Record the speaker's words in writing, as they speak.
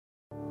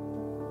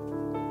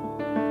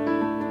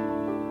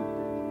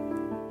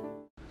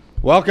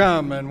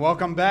Welcome and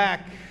welcome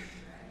back.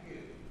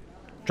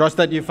 Trust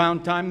that you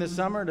found time this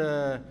summer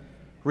to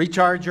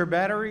recharge your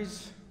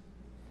batteries.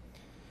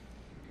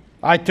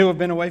 I too have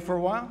been away for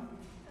a while.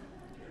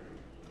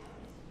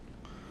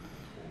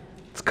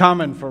 It's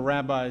common for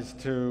rabbis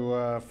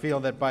to feel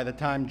that by the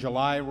time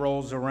July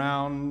rolls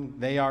around,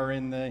 they are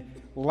in the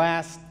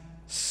last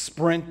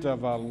sprint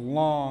of a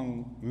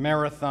long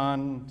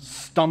marathon,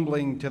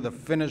 stumbling to the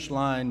finish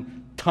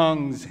line,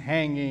 tongues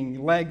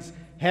hanging, legs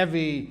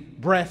heavy,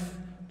 breath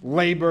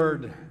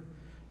labored.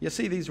 You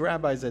see these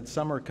rabbis at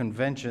summer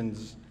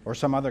conventions or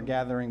some other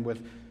gathering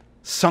with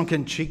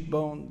sunken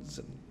cheekbones,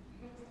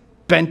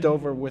 bent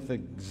over with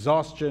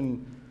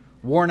exhaustion,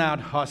 worn out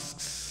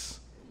husks,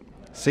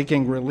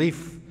 seeking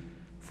relief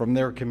from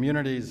their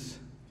communities.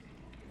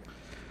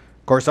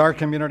 Of course, our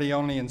community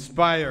only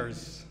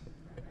inspires.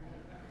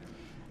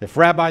 If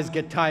rabbis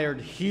get tired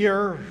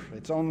here,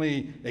 it's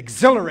only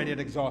exhilarated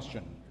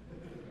exhaustion,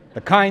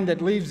 the kind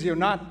that leaves you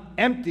not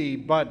empty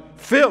but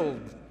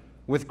filled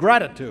with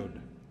gratitude.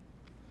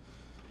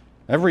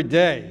 Every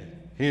day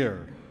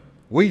here,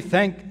 we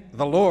thank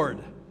the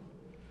Lord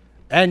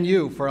and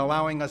you for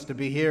allowing us to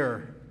be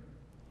here.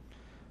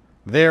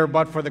 There,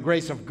 but for the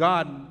grace of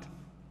God,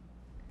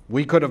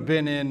 we could have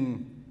been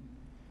in,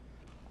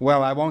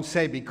 well, I won't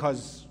say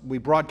because we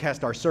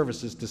broadcast our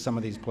services to some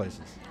of these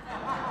places.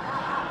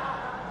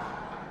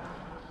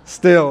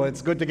 Still,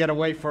 it's good to get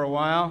away for a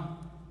while.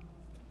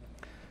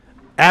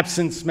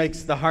 Absence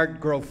makes the heart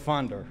grow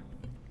fonder.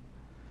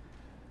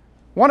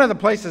 One of the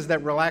places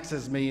that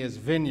relaxes me is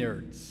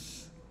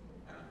vineyards.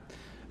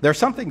 There's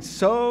something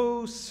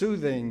so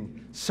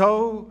soothing,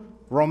 so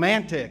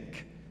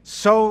romantic,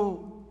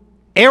 so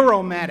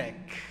aromatic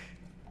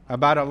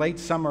about a late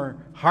summer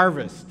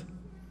harvest.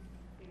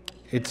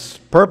 It's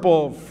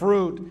purple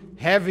fruit,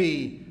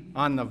 heavy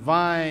on the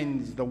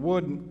vines, the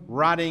wood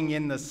rotting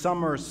in the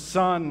summer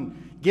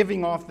sun,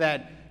 giving off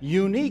that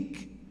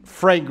unique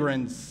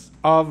fragrance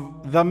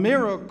of the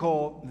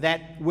miracle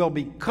that will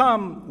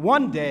become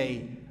one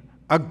day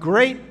a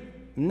great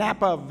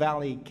Napa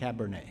Valley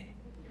Cabernet.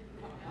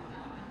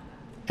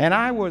 And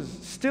I was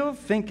still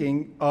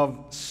thinking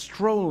of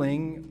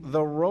strolling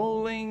the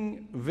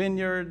rolling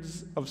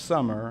vineyards of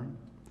summer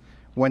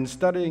when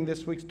studying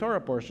this week's Torah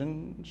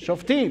portion,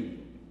 Shoftim.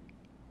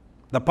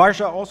 The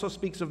Parsha also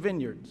speaks of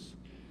vineyards.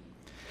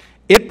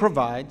 It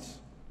provides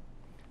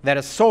that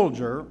a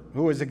soldier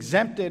is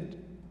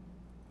exempted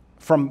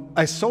from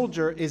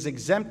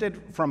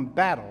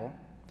battle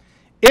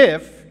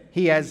if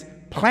he has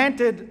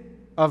planted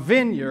a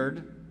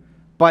vineyard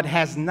but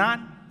has not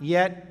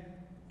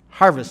yet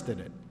harvested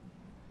it.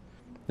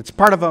 It's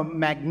part of a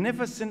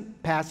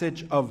magnificent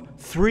passage of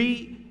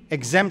 3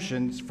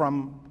 exemptions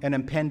from an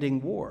impending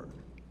war.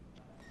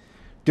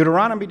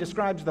 Deuteronomy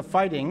describes the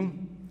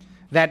fighting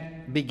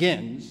that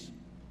begins,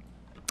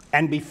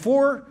 and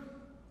before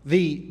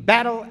the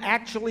battle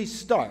actually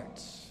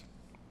starts,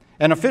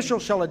 an official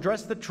shall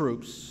address the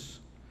troops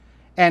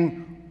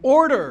and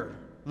order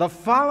the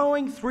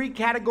following 3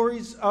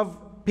 categories of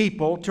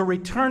people to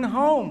return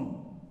home.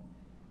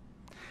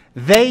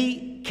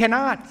 They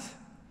cannot.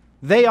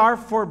 They are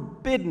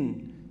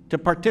forbidden to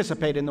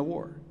participate in the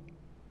war.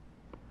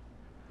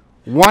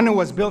 One who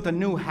has built a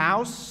new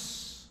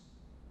house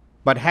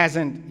but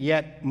hasn't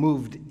yet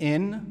moved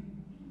in.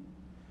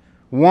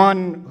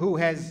 One who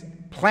has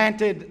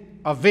planted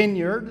a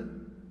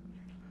vineyard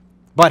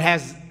but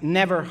has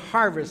never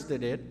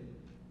harvested it.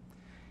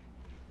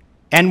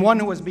 And one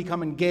who has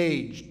become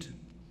engaged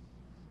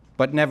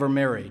but never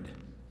married.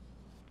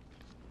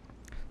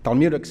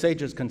 Talmudic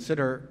sages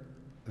consider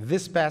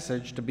this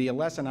passage to be a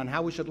lesson on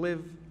how we should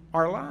live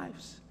our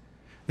lives.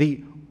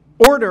 The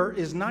order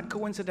is not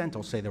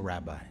coincidental, say the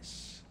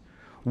rabbis.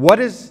 What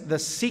is the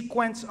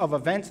sequence of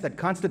events that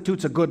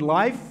constitutes a good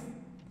life?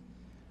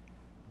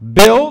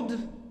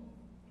 Build,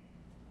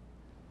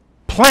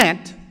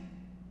 plant,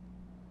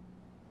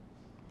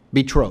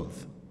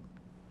 betroth.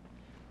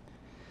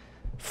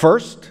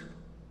 First,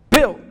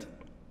 build.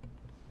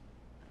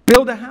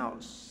 Build a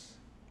house.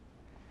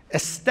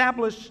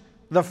 Establish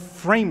the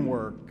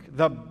framework,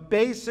 the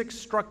basic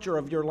structure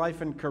of your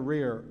life and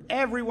career.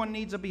 Everyone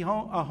needs a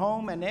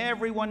home, and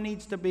everyone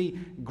needs to be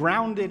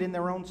grounded in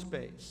their own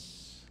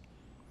space.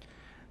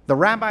 The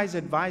rabbis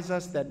advise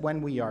us that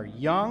when we are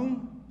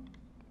young,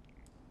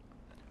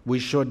 we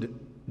should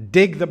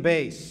dig the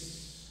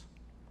base.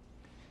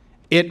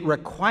 It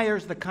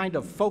requires the kind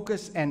of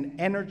focus and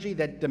energy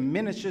that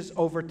diminishes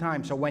over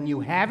time. So when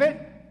you have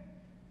it,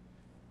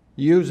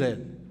 use it.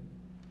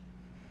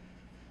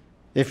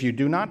 If you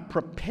do not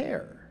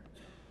prepare,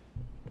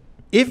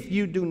 if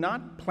you do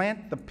not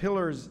plant the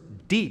pillars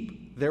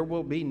deep, there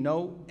will be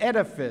no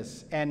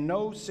edifice and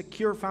no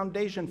secure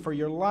foundation for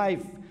your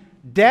life.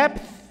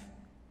 Depth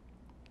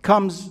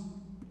comes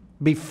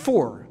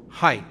before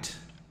height.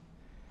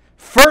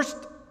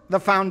 First, the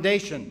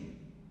foundation,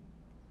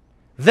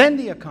 then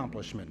the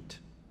accomplishment.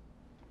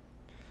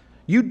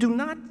 You do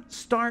not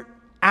start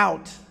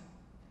out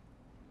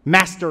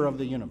master of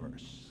the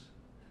universe.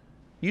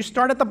 You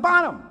start at the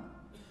bottom.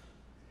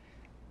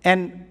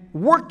 and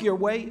work your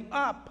way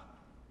up.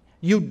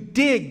 You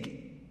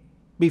dig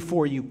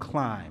before you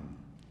climb.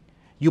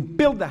 You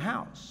build the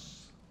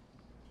house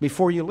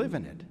before you live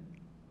in it.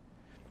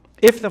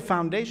 If the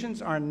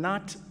foundations are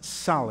not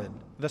solid,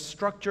 the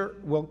structure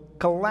will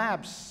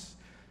collapse.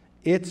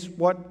 It's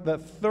what the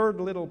third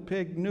little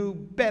pig knew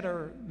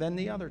better than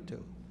the other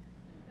two.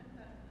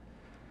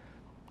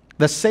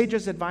 The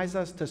sages advise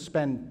us to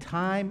spend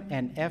time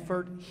and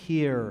effort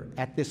here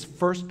at this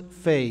first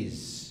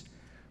phase.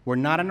 We're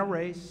not in a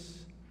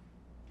race.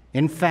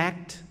 In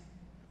fact,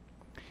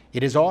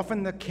 it is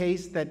often the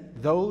case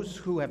that those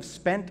who have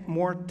spent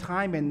more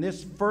time in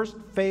this first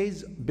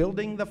phase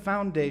building the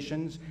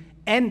foundations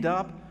end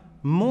up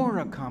more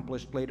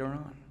accomplished later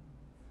on.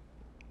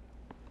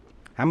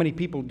 How many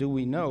people do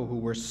we know who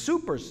were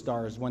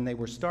superstars when they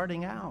were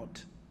starting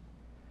out?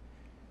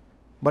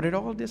 But it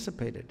all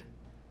dissipated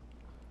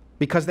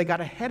because they got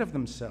ahead of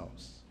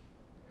themselves.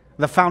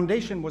 The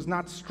foundation was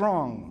not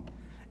strong,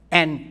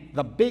 and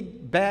the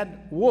big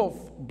bad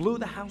wolf blew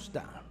the house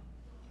down.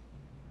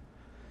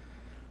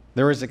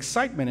 There is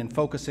excitement in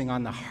focusing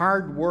on the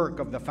hard work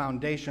of the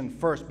foundation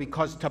first,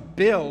 because to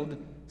build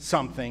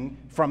something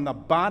from the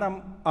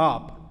bottom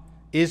up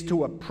is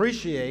to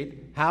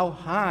appreciate how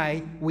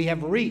high we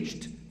have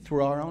reached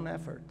through our own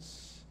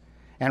efforts.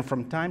 And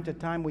from time to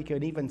time, we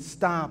can even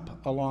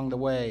stop along the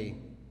way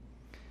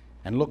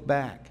and look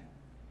back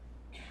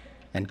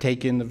and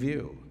take in the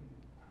view.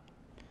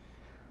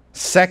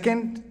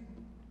 Second,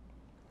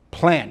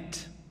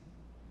 plant.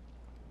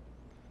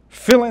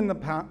 Fill in the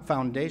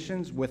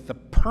foundations with the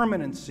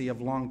permanency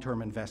of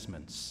long-term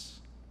investments.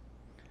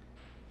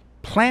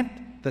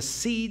 Plant the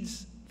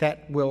seeds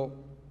that will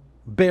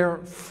bear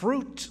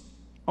fruit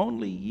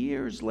only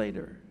years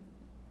later.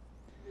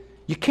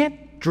 You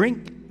can't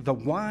drink the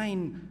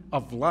wine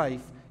of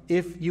life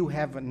if you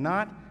have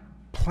not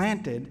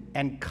planted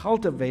and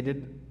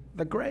cultivated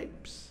the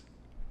grapes.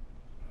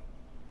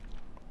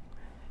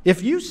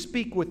 If you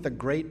speak with the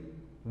great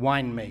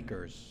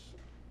winemakers,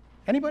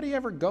 anybody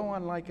ever go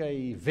on like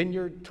a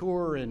vineyard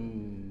tour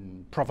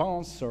in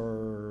Provence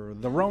or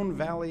the Rhone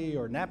Valley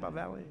or Napa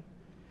Valley?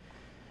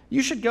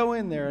 You should go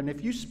in there, and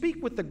if you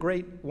speak with the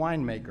great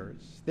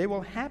winemakers, they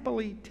will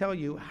happily tell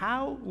you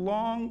how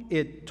long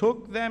it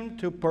took them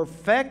to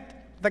perfect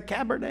the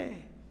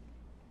Cabernet.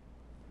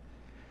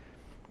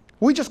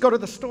 We just go to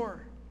the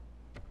store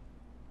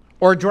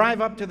or drive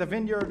up to the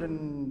vineyard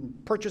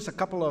and purchase a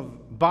couple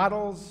of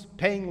bottles,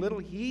 paying little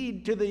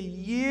heed to the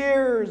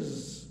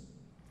years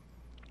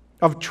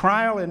of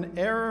trial and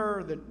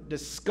error, the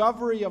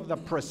discovery of the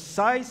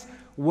precise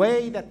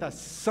way that the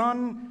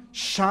sun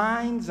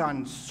shines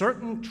on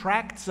certain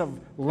tracts of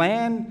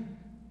land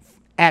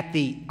at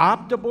the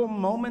optimal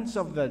moments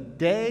of the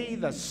day,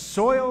 the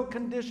soil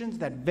conditions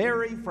that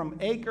vary from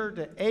acre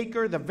to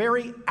acre, the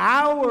very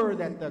hour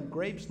that the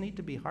grapes need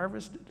to be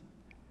harvested.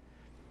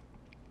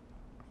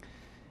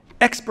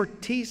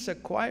 Expertise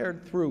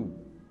acquired through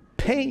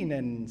pain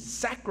and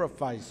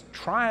sacrifice,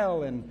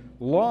 trial and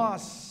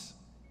loss,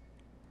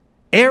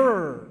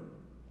 error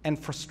and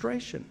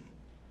frustration.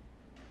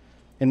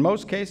 In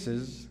most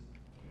cases,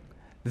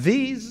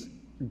 these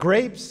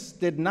grapes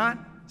did not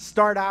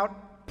start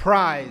out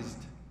prized.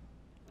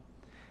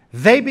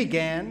 They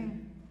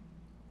began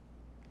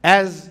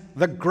as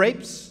the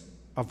grapes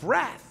of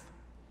wrath.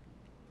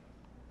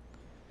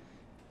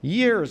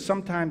 Years,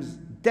 sometimes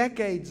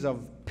decades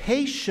of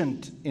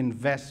patient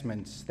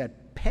investments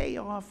that pay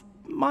off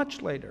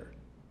much later.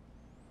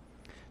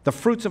 The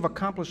fruits of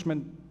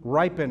accomplishment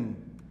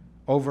ripen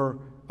over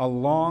a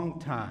long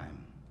time.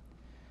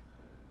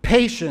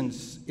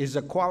 Patience is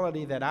a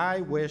quality that I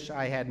wish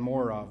I had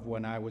more of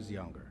when I was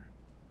younger.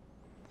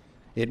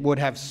 It would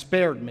have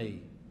spared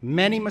me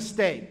many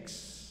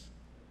mistakes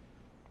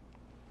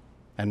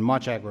and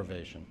much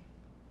aggravation.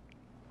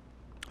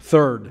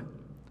 Third,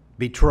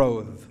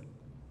 betroth.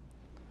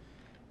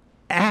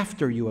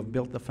 After you have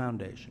built the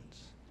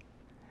foundations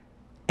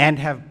and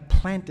have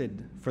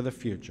planted for the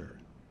future,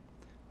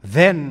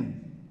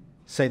 then,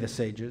 say the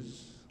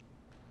sages,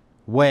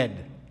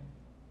 wed.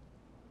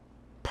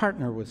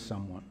 Partner with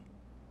someone.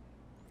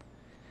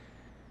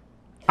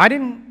 I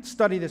didn't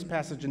study this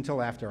passage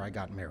until after I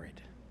got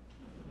married.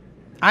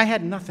 I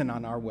had nothing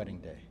on our wedding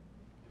day.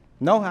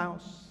 No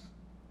house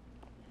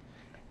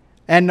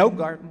and no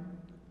garden.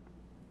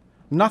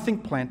 Nothing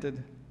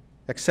planted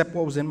except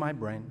what was in my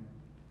brain.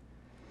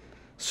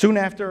 Soon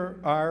after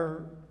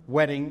our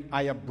wedding,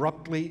 I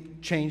abruptly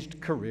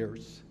changed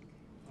careers.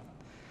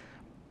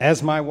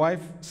 As my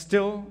wife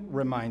still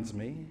reminds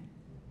me,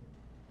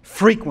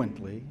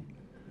 frequently,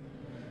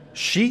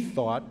 she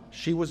thought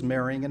she was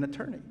marrying an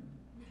attorney.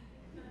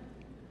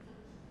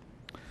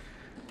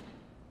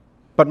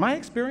 But my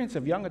experience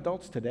of young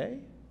adults today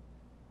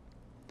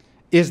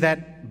is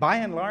that, by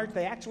and large,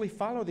 they actually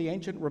follow the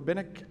ancient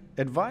rabbinic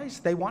advice.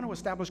 They want to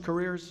establish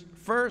careers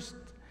first.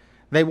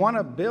 They want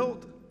to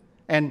build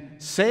and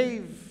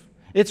save.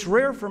 It's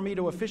rare for me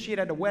to officiate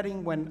at a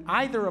wedding when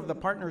either of the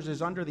partners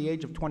is under the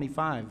age of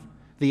 25,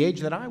 the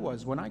age that I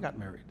was when I got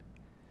married.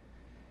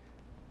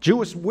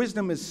 Jewish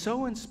wisdom is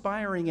so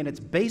inspiring in its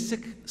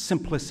basic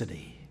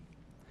simplicity.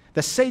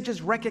 The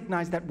sages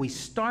recognize that we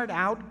start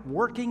out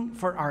working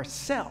for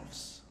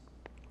ourselves.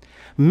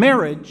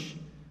 Marriage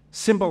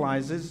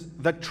symbolizes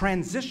the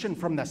transition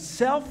from the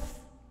self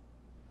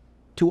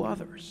to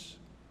others.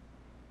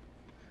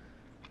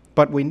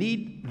 But we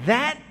need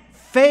that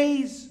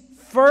phase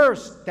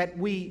first, that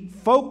we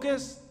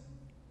focus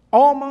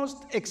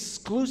almost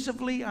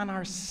exclusively on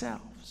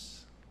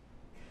ourselves.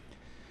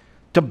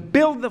 To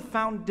build the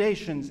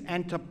foundations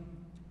and to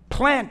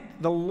plant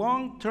the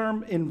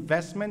long-term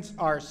investments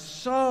are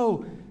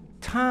so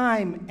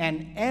time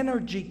and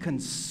energy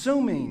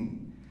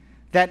consuming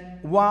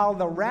that while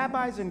the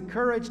rabbis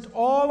encouraged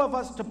all of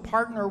us to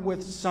partner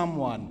with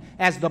someone,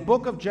 as the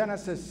book of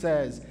Genesis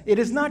says, it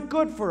is not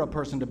good for a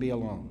person to be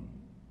alone.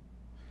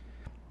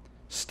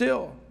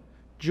 Still,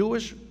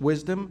 Jewish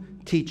wisdom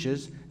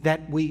teaches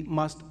that we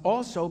must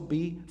also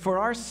be for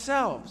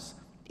ourselves.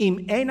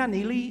 Im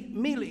einani li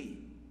mili.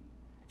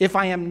 If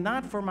I am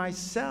not for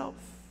myself,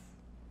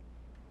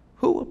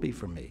 who will be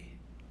for me?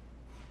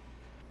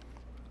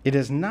 It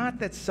is not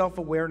that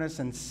self-awareness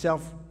and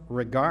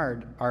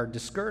self-regard are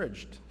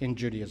discouraged in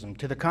Judaism.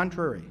 To the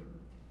contrary.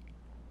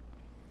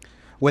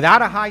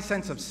 Without a high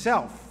sense of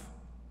self,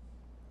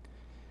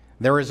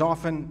 there is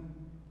often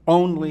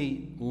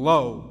only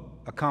low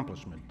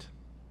accomplishment.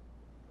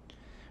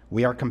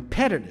 We are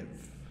competitive,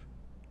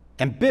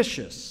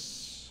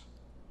 ambitious,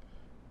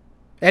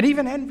 and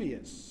even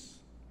envious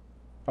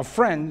of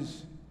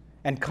friends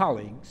and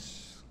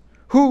colleagues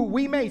who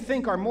we may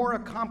think are more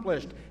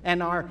accomplished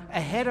and are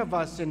ahead of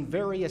us in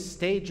various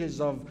stages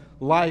of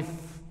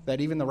life that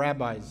even the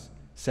rabbis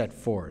set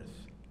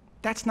forth.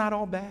 That's not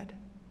all bad.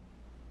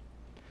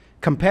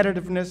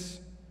 Competitiveness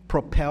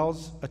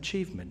propels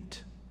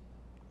achievement.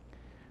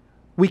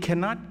 We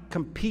cannot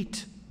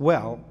compete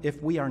well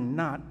if we are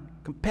not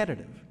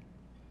competitive.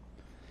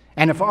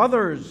 And if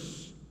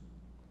others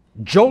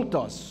jolt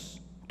us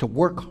to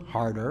work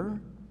harder,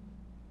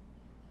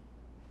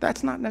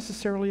 that's not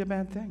necessarily a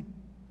bad thing.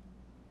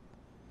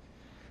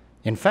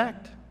 In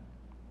fact,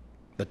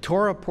 the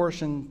Torah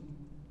portion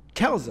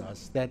tells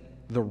us that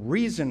the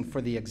reason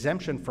for the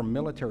exemption from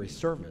military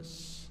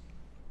service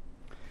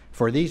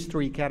for these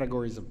three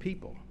categories of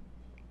people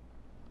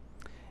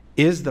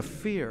is the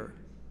fear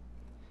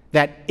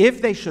that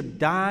if they should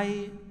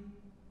die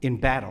in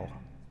battle,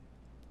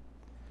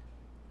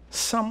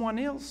 someone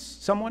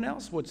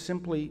else would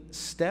simply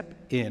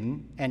step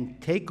in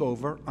and take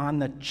over on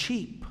the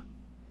cheap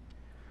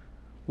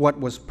what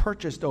was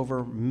purchased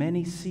over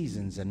many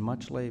seasons and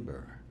much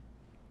labor.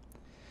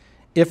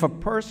 If a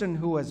person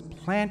who has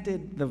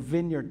planted the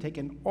vineyard,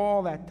 taken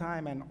all that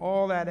time and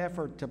all that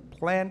effort to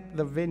plant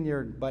the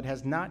vineyard, but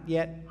has not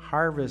yet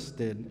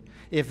harvested,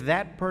 if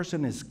that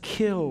person is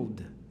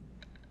killed,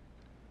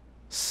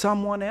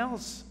 someone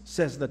else,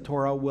 says the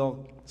Torah,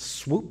 will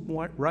swoop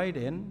right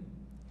in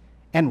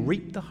and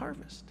reap the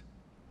harvest.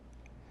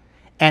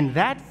 And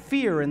that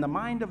fear in the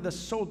mind of the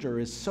soldier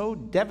is so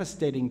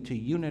devastating to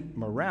unit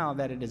morale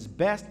that it is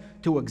best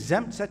to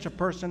exempt such a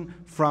person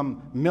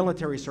from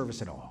military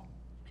service at all.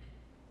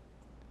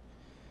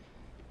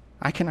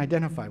 I can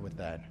identify with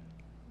that.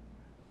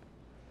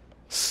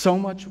 So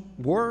much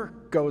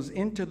work goes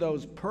into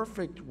those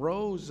perfect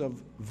rows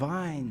of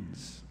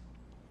vines.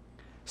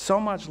 So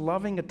much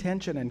loving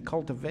attention and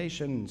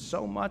cultivation,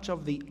 so much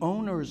of the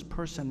owner's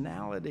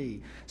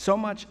personality, so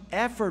much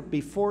effort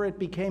before it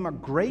became a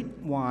great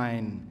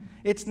wine.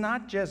 It's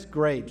not just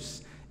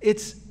grapes,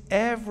 it's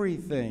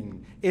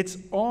everything. It's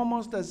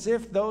almost as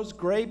if those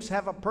grapes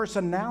have a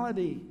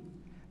personality,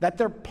 that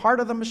they're part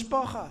of the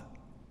mishpacha,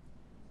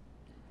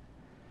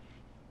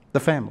 the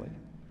family.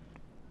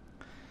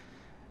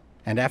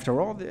 And after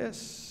all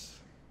this,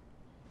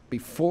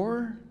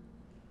 before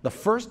the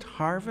first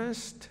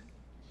harvest,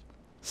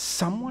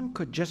 someone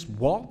could just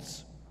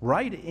waltz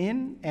right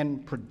in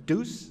and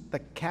produce the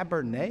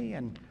Cabernet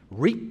and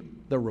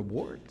reap the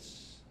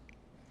rewards.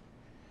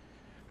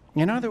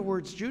 In other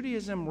words,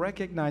 Judaism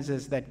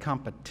recognizes that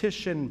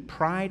competition,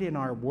 pride in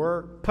our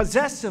work,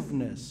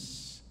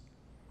 possessiveness,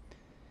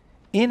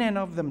 in and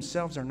of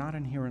themselves are not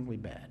inherently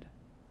bad.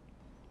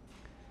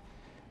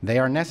 They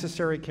are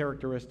necessary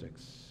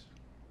characteristics,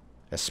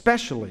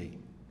 especially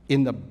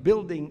in the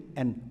building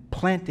and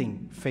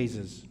planting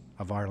phases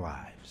of our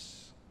lives.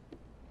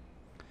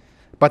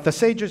 But the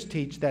sages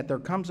teach that there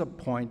comes a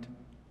point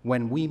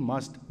when we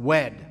must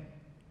wed.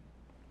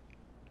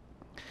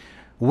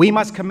 We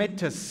must commit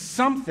to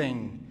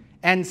something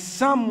and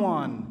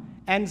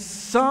someone and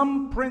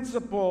some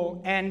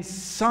principle and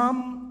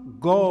some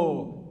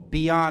goal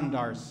beyond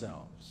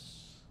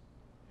ourselves.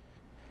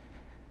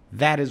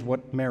 That is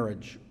what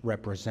marriage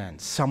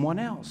represents, someone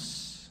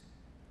else.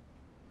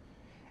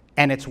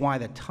 And it's why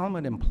the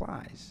Talmud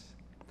implies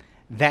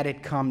that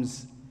it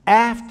comes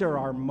after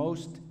our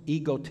most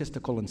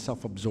egotistical and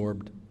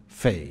self-absorbed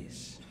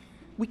phase.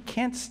 We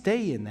can't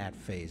stay in that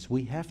phase.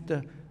 We have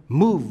to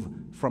move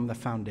from the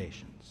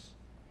foundations.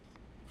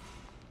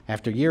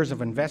 After years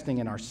of investing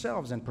in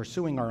ourselves and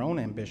pursuing our own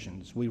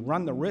ambitions, we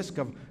run the risk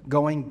of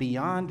going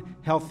beyond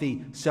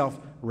healthy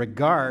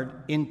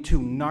self-regard into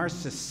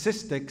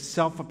narcissistic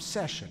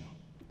self-obsession.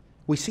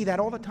 We see that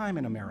all the time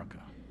in America.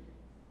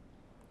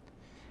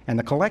 And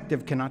the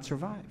collective cannot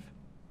survive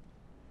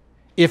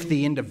if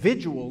the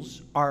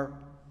individuals are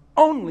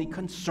only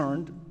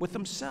concerned with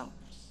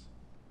themselves.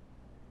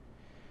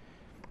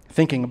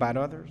 Thinking about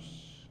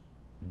others,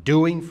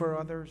 doing for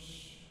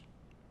others.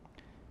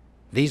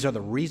 These are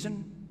the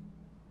reason,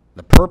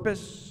 the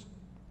purpose,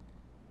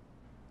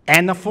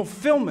 and the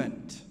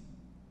fulfillment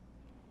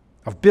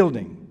of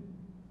building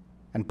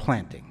and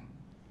planting.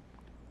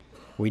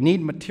 We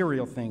need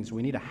material things.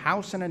 We need a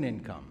house and an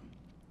income.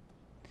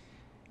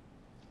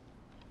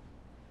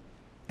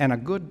 And a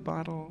good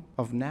bottle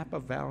of Napa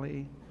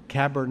Valley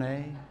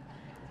Cabernet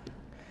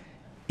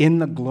in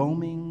the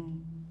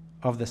gloaming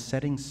of the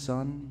setting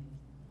sun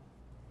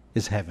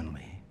is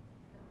heavenly.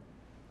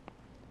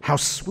 How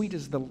sweet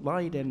is the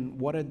light, and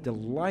what a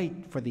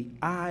delight for the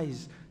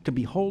eyes to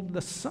behold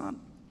the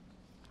sun,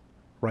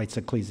 writes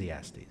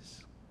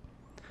Ecclesiastes.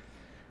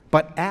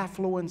 But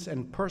affluence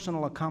and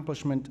personal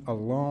accomplishment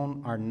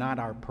alone are not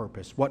our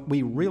purpose. What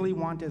we really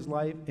want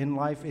in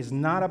life is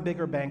not a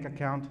bigger bank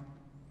account,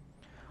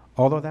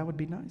 although that would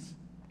be nice.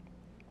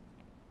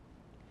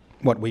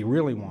 What we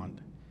really want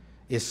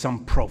is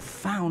some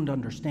profound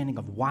understanding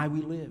of why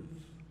we live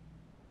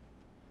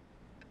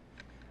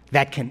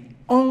that can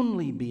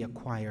only be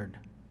acquired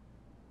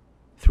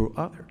through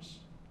others.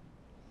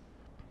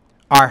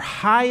 Our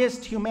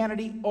highest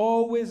humanity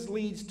always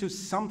leads to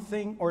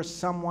something or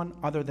someone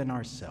other than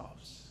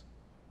ourselves.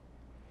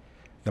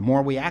 The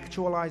more we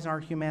actualize our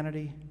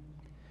humanity,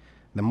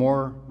 the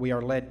more we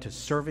are led to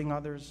serving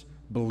others,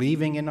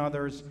 believing in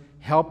others,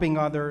 helping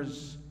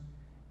others,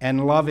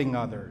 and loving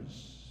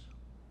others.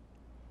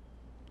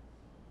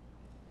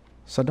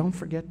 So don't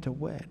forget to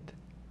wed.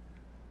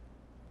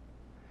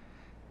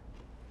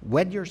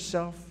 Wed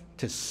yourself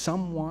to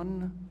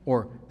someone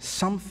or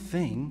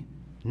something,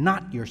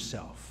 not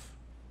yourself.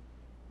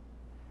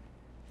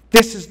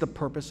 This is the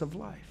purpose of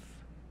life.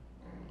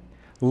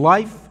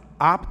 Life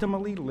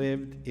optimally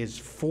lived is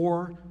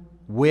for,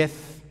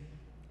 with,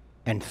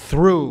 and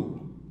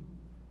through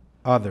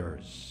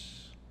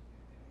others.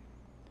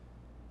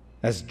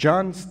 As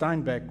John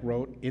Steinbeck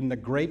wrote in The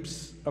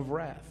Grapes of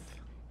Wrath,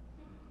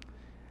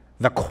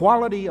 the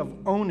quality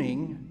of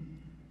owning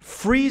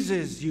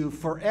freezes you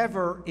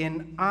forever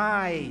in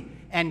I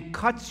and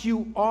cuts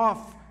you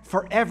off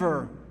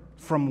forever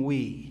from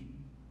we.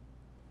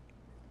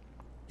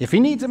 If he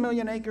needs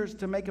 1,000,000 acres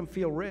to make him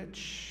feel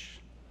rich,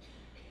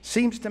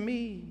 seems to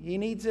me he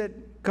needs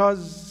it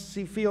because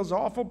he feels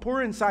awful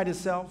poor inside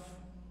himself.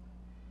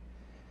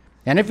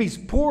 And if he's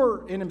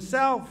poor in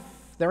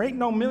himself, there ain't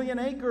no 1,000,000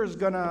 acres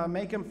gonna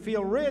make him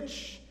feel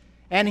rich,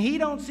 and he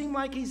don't seem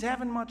like he's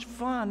having much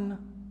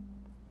fun.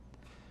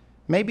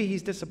 Maybe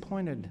he's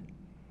disappointed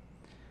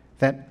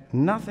that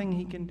nothing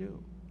he can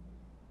do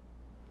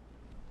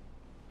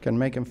can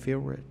make him feel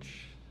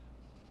rich.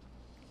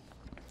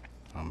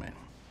 Amen.